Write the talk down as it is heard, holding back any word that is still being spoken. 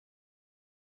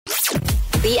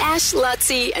The Ash,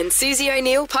 Lutzi and Susie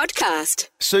O'Neill podcast.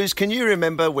 Suze, can you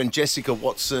remember when Jessica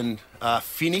Watson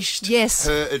finished Yes.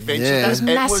 her adventure? Yeah. That was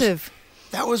massive.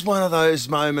 That was one of those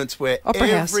moments where Opera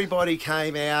House. everybody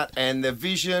came out and the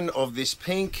vision of this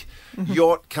pink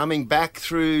yacht coming back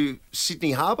through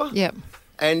Sydney Harbour. Yep.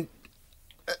 And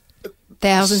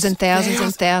Thousands and thousands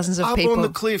and thousands of up people. on the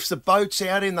cliffs, the boats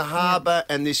out in the harbour,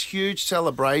 and this huge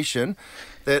celebration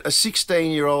that a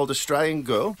 16-year-old Australian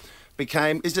girl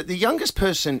became, is it the youngest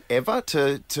person ever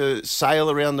to sail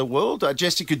around the world?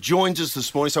 Jessica joins us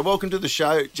this morning, so welcome to the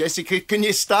show. Jessica, can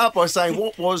you start by saying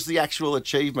what was the actual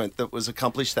achievement that was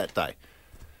accomplished that day?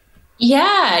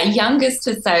 Yeah, youngest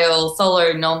to sail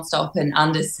solo, non-stop and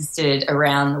unassisted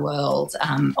around the world.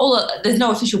 There's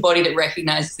no official body that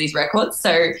recognises these records,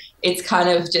 so it's kind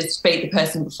of just beat the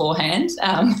person beforehand.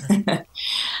 How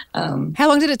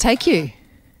long did it take you?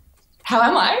 How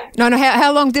am I? No,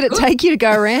 how long did it take you to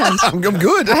go around? I'm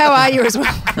good. How are you as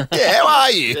well? Yeah, how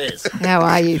are you? Yes. How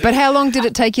are you? But how long did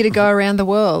it take you to go around the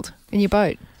world in your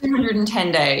boat?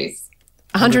 210 days.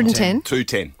 110?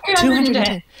 210.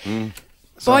 210.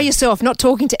 By yourself, not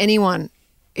talking to anyone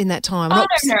in that time. Oh,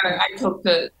 no, I talked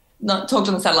on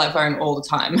the satellite phone all the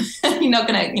time. You're not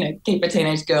going to, keep a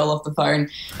teenage girl off the phone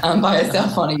by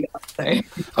herself on a yacht. So.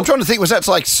 I'm trying to think, was that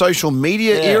like social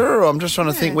media era? Or I'm just trying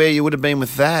to think where you would have been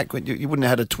with that. You wouldn't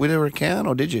have had a Twitter account,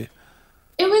 or did you?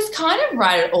 It was kind of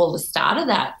right at all the start of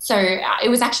that. So it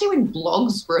was actually when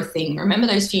blogs were a thing. Remember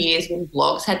those few years when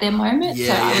blogs had their moment?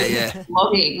 Yeah.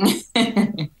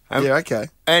 Blogging. Yeah, okay.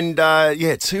 And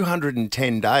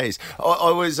 210 days.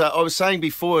 I was saying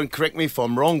before, and correct me if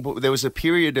I'm wrong, but there was a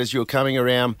period as you were coming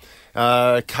around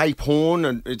Cape Horn,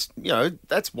 and it's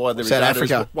that's why there is South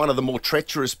Africa, one of the more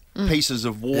treacherous pieces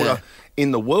of water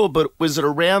in the world. But was it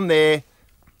around there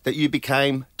that you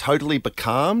became totally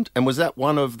becalmed? And was that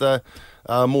one of the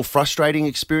more frustrating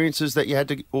experiences that you had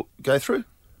to go through?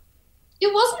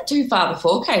 It wasn't too far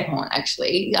before Cape Horn,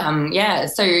 actually.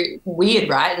 So weird,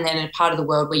 right? And then in a part of the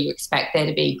world where you expect there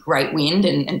to be great wind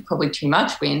and probably too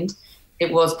much wind,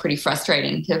 it was pretty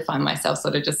frustrating to find myself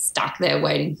sort of just stuck there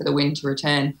waiting for the wind to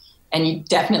return. And you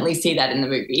definitely see that in the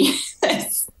movie.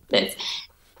 there's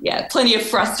plenty of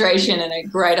frustration and a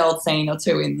great old scene or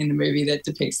two in the movie that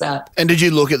depicts that. And did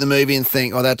you look at the movie and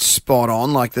think, "Oh, that's spot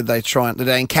on"? Like, did they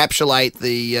encapsulate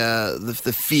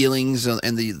the feelings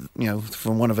and the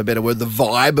from want of a better word, the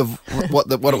vibe of what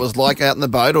it was like out in the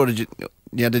boat, or did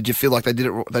you feel like they did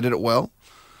it well?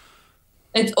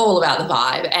 It's all about the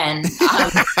vibe, and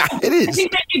It is. I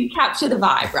think they did capture the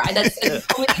vibe, right?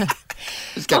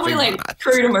 It's probably like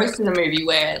true to most of the movie,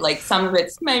 where like some of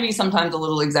it's maybe sometimes a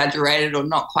little exaggerated or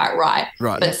not quite right.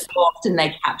 But so often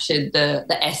they captured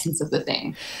the essence of the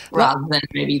thing rather than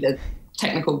maybe the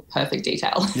technical perfect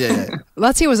detail. Yeah.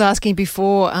 Lutzi was asking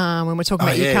before when we're talking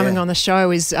about you coming on the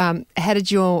show is how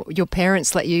did your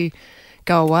parents let you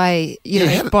go away,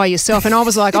 by yourself? And I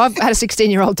was like, I've had a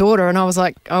 16-year-old daughter, and I was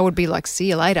like, I would be like, see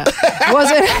you later. Was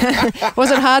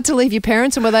it hard to leave your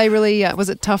parents, and were they really? Was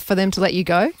it tough for them to let you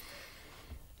go?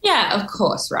 Yeah, of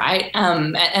course, right.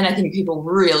 And I think people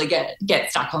really get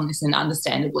stuck on this, and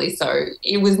understandably so.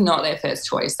 It was not their first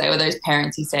choice. They were those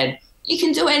parents who said, you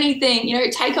can do anything,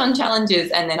 take on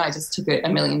challenges. And then I just took it a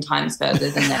million times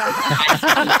further than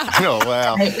that. Oh,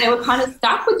 wow. They were kind of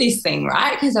stuck with this thing,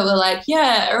 right? Because they were like,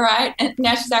 yeah, all right. And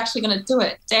now she's actually going to do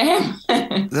it. Damn.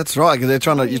 That's right, because you're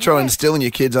trying to instill in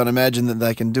your kids, I'd imagine, that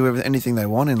they can do anything they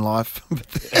want in life.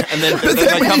 And then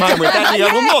they come home with that, and you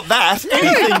go, well, not that,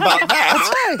 anything but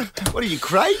that. What are you,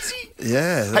 crazy?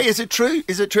 Yeah. Hey, is it true?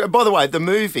 Is it true? By the way, the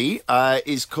movie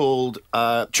is called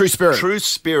True Spirit. True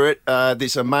Spirit,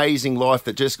 this amazing life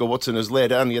that Jessica Watson has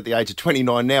led, only at the age of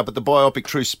 29 now, but the biopic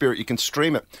True Spirit, you can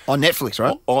stream it. On Netflix,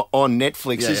 right? On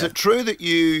Netflix. Is it true that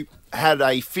you had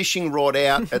a fishing rod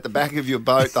out at the back of your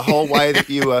boat the whole way that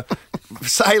you were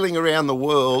sailing around the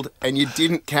world and you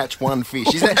didn't catch one fish?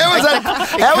 How is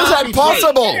that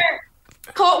possible?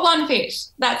 Caught one fish.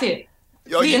 That's it.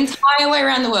 The entire way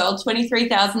around the world,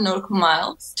 23,000 nautical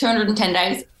miles, 210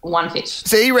 days, one fish.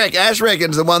 See, Ash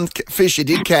reckons the one fish you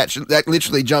did catch, that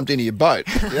literally jumped into your boat.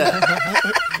 Yeah.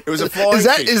 It was a flying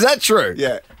fish. Is that true?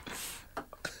 Yeah.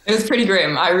 It was pretty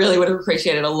grim. I really would have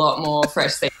appreciated a lot more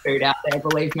fresh seafood out there,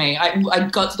 believe me. I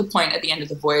got to the point at the end of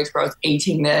the voyage where I was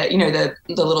eating the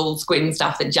little squid and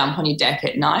stuff that jump on your deck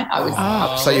at night.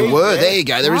 So you were. There you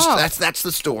go. There is. That's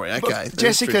the story. Okay. But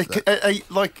Jessica,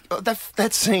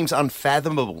 that seems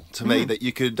unfathomable to me that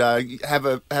you could have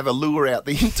a lure out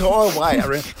the entire way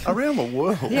around the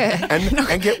world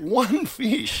and get one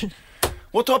fish.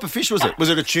 What type of fish was it? Was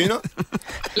it a tuna?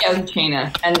 Yeah, it was a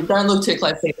tuna. And don't look too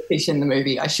closely at the fish in the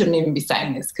movie. I shouldn't even be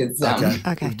saying this because...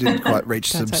 Okay. You didn't quite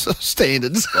reach some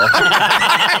standards.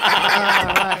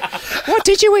 What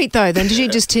did you eat though? Then did you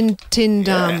eat just tinned tin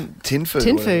food?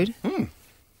 tin food?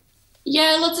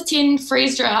 Yeah, lots of tin,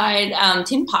 freeze-dried.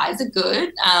 Tin pies are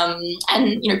good.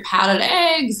 And, powdered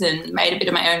eggs and made a bit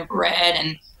of my own bread.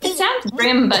 And it sounds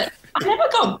grim, but I never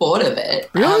got bored of it.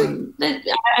 Really?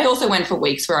 I also went for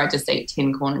weeks where I just eat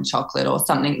tin corn and chocolate or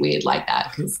something weird like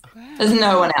that because there's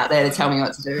no one out there to tell me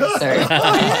what to do. So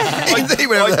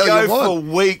I go for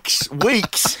weeks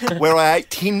where I ate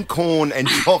tin corn and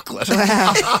chocolate.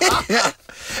 Wow.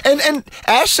 And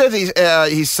Ash said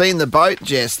he's seen the boat,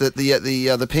 Jess, that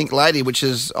the Pink Lady, which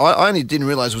is I only didn't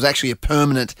realise was actually a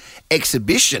permanent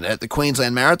exhibition at the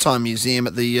Queensland Maritime Museum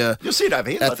at the You'll see it over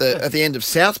here at the end of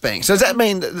South Bank. So does that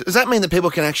mean that people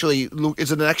can actually look?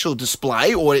 Is it an actual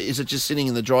display or is it just sitting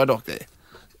in the dry dock there?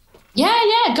 Yeah,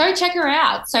 go check her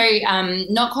out. So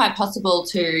not quite possible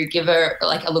to give her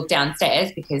like a look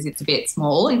downstairs because it's a bit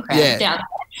small and cramped down there.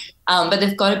 But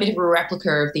they've got a bit of a replica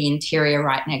of the interior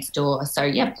right next door. So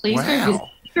yeah, please go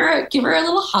visit. Give her a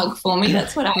little hug for me.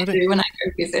 That's what I do when I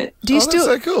go visit. Do you still?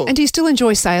 That's so cool. And do you still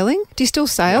enjoy sailing? Do you still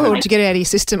sail, or did you get it out of your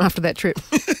system after that trip?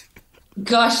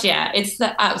 Gosh, yeah, it's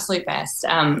the absolute best.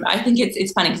 I think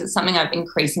it's funny because it's something I've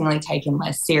increasingly taken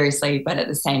less seriously, but at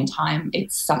the same time,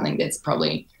 it's something that's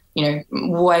probably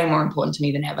way more important to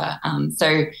me than ever.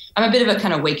 So I'm a bit of a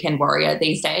kind of weekend warrior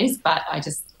these days, but I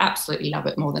just absolutely love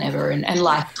it more than ever, and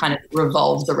life kind of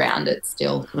revolves around it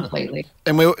still completely.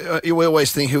 And we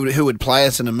always think who would play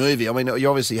us in a movie. I mean, you're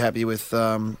obviously happy with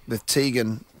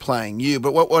Tegan playing you,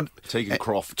 but what Tegan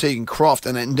Croft,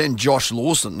 and then Josh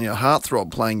Lawson,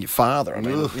 heartthrob playing your father. I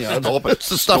mean, it's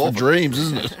the stuff of dreams,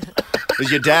 isn't it?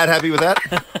 Is your dad happy with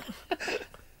that?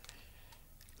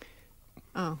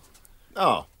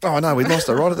 Oh no, we lost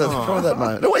her right at that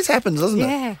moment. It always happens, doesn't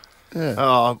it? Yeah.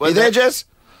 Oh, Are you there, Jess?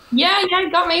 Yeah,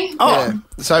 got me. Oh, Yeah.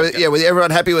 So was everyone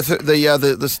happy with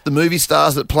the movie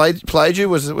stars that played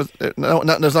you? There's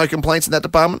no complaints in that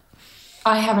department?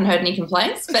 I haven't heard any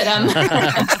complaints, but how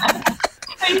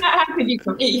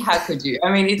could you?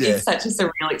 I mean, it's such a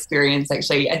surreal experience,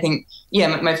 actually. I think,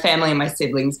 my family and my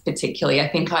siblings particularly, I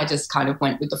think I just kind of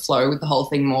went with the flow with the whole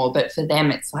thing more. But for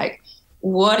them, it's like,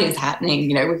 what is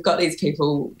happening? We've got these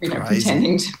people,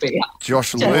 pretending to be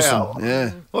Josh Lawson.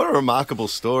 Yeah. What a remarkable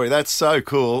story. That's so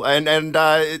cool. And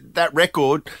that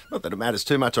record, not that it matters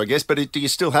too much, I guess, but do you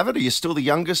still have it? Are you still the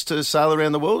youngest to sail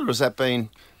around the world, or has that been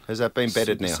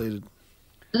bettered now? Superseded.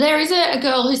 There is a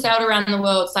girl who sailed around the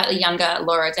world, slightly younger,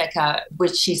 Laura Decker,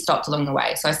 which she stopped along the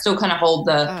way. So I still kind of hold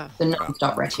the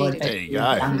non-stop record. There you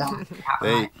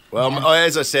go. Well,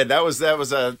 as I said, that was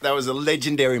a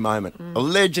legendary moment. A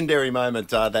legendary moment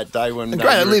that day when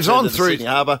great, it lives on through Sydney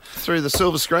Harbour, through the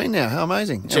silver screen now. How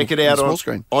amazing! Check it out on small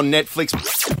screen on Netflix.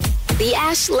 The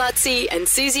Ash, Lutzi and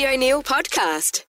Susie O'Neill podcast.